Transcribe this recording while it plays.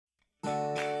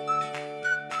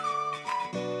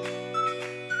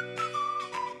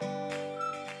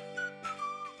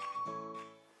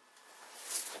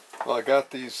Well, I got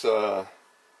these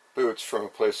boots from a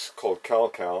place called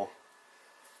KalKal.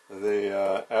 They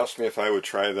asked me if I would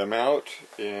try them out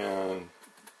and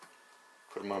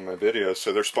put them on my video,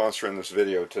 so they're sponsoring this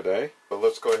video today. But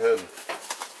let's go ahead and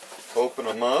open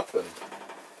them up. And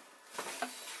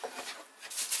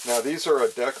now these are a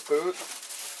deck boot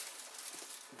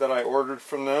that I ordered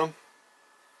from them,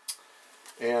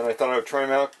 and I thought I would try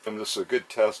them out. And this is a good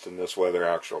test in this weather,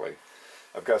 actually.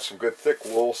 I've got some good thick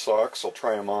wool socks. I'll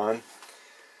try them on.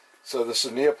 So this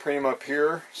is neoprene up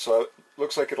here, so it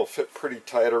looks like it'll fit pretty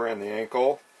tight around the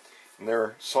ankle. And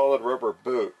they're solid rubber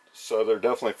boot, so they're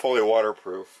definitely fully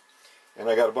waterproof. And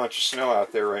I got a bunch of snow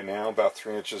out there right now, about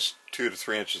 3 inches, 2 to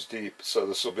 3 inches deep. So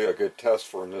this will be a good test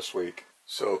for them this week.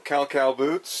 So KalKal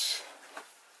boots,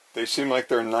 they seem like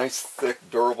they're a nice, thick,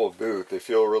 durable boot. They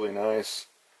feel really nice.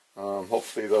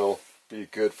 Hopefully they'll be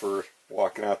good for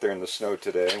walking out there in the snow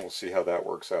today, and we'll see how that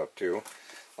works out too.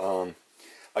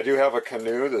 I do have a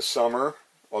canoe this summer.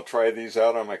 I'll try these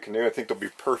out on my canoe. I think they'll be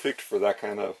perfect for that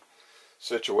kind of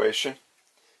situation,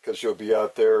 because you'll be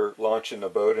out there launching the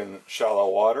boat in shallow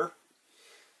water.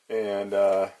 And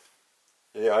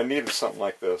yeah, I needed something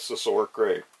like this. This will work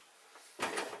great.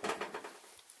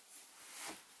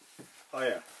 Oh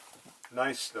yeah,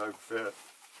 nice snug fit.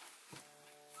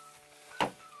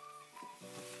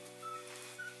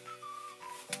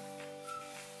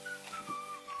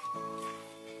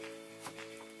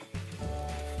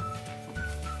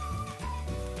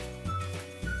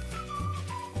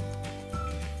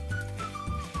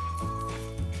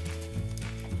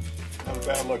 Not a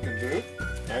bad looking boot.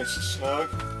 Nice and snug.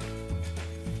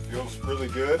 Feels really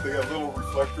good. They got little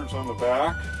reflectors on the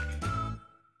back.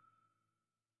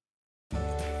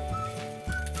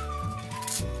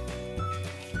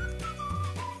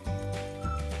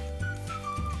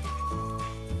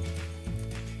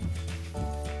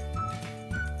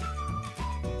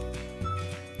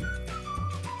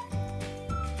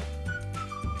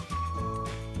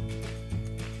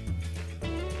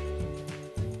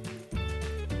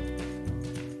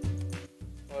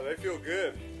 They feel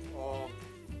good.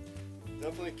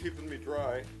 Definitely keeping me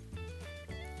dry.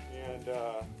 And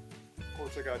of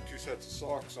course I got 2 sets of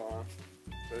socks on,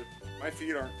 but my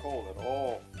feet aren't cold at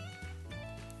all.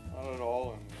 Not at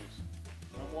all.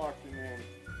 And I'm walking in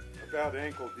about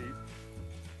ankle deep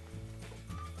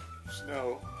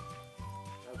snow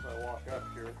as I walk up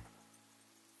here.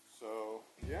 So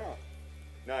yeah,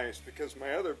 nice, because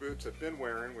my other boots I've been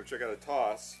wearing, which I got to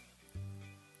toss,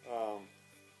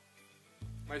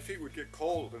 my feet would get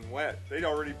cold and wet. They'd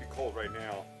already be cold right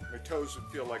now. My toes would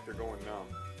feel like they're going numb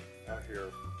out here.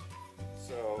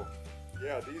 So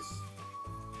yeah, these,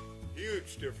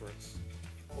 huge difference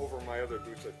over my other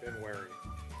boots I've been wearing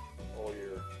all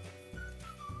year.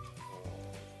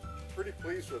 Pretty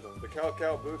pleased with them. The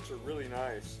KalKal boots are really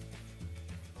nice.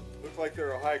 Look like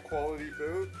they're a high quality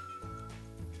boot.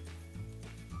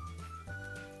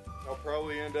 I'll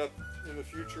probably end up in the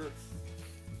future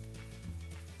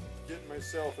getting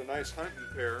myself a nice hunting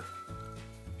pair.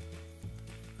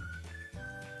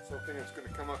 Something that's going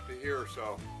to come up to here or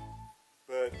so.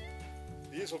 But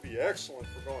these will be excellent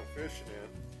for going fishing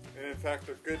in. And in fact,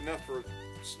 they're good enough for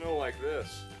snow like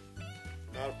this.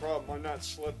 Not a problem. I'm not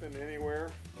slipping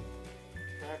anywhere.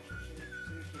 Traction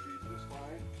seems to be just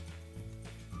fine.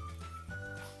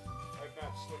 I've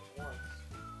not slipped once.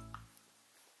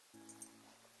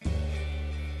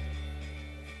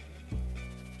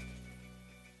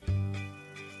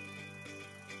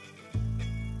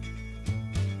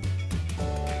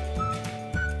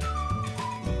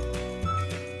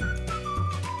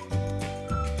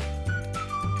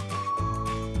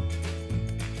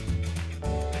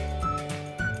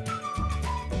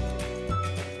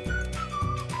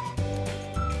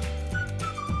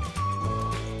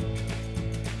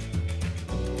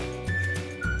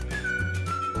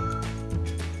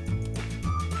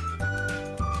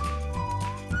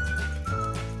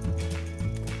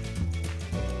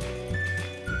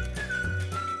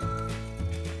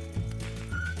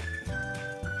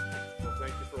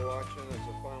 As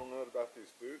a final note about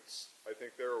these boots, I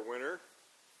think they're a winner.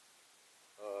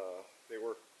 They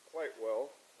work quite well.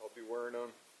 I'll be wearing them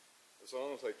as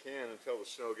long as I can until the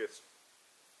snow gets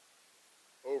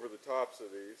over the tops of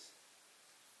these.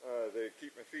 They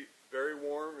keep my feet very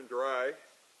warm and dry,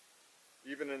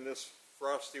 even in this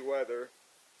frosty weather.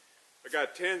 I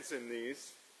got 10s in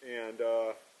these, and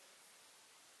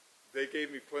they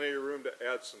gave me plenty of room to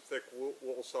add some thick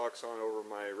wool socks on over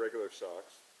my regular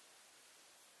socks.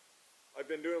 I've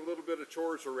been doing a little bit of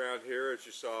chores around here, as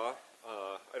you saw.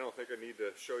 I don't think I need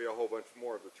to show you a whole bunch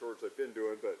more of the chores I've been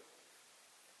doing, but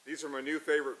these are my new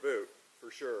favorite boot,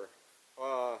 for sure.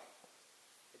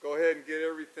 go ahead and get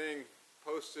everything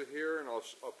posted here, and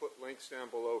I'll put links down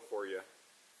below for you.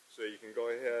 So you can go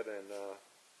ahead and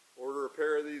order a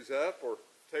pair of these up, or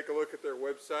take a look at their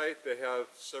website. They have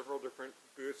several different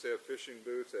boots. They have fishing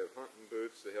boots, they have hunting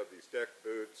boots, they have these deck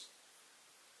boots.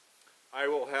 I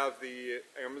will have the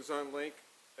Amazon link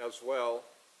as well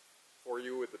for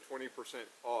you with the 20%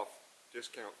 off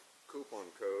discount coupon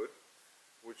code,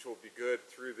 which will be good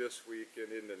through this week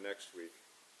and into next week.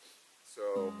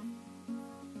 So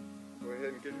go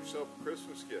ahead and get yourself a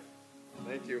Christmas gift.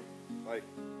 Thank you. Bye.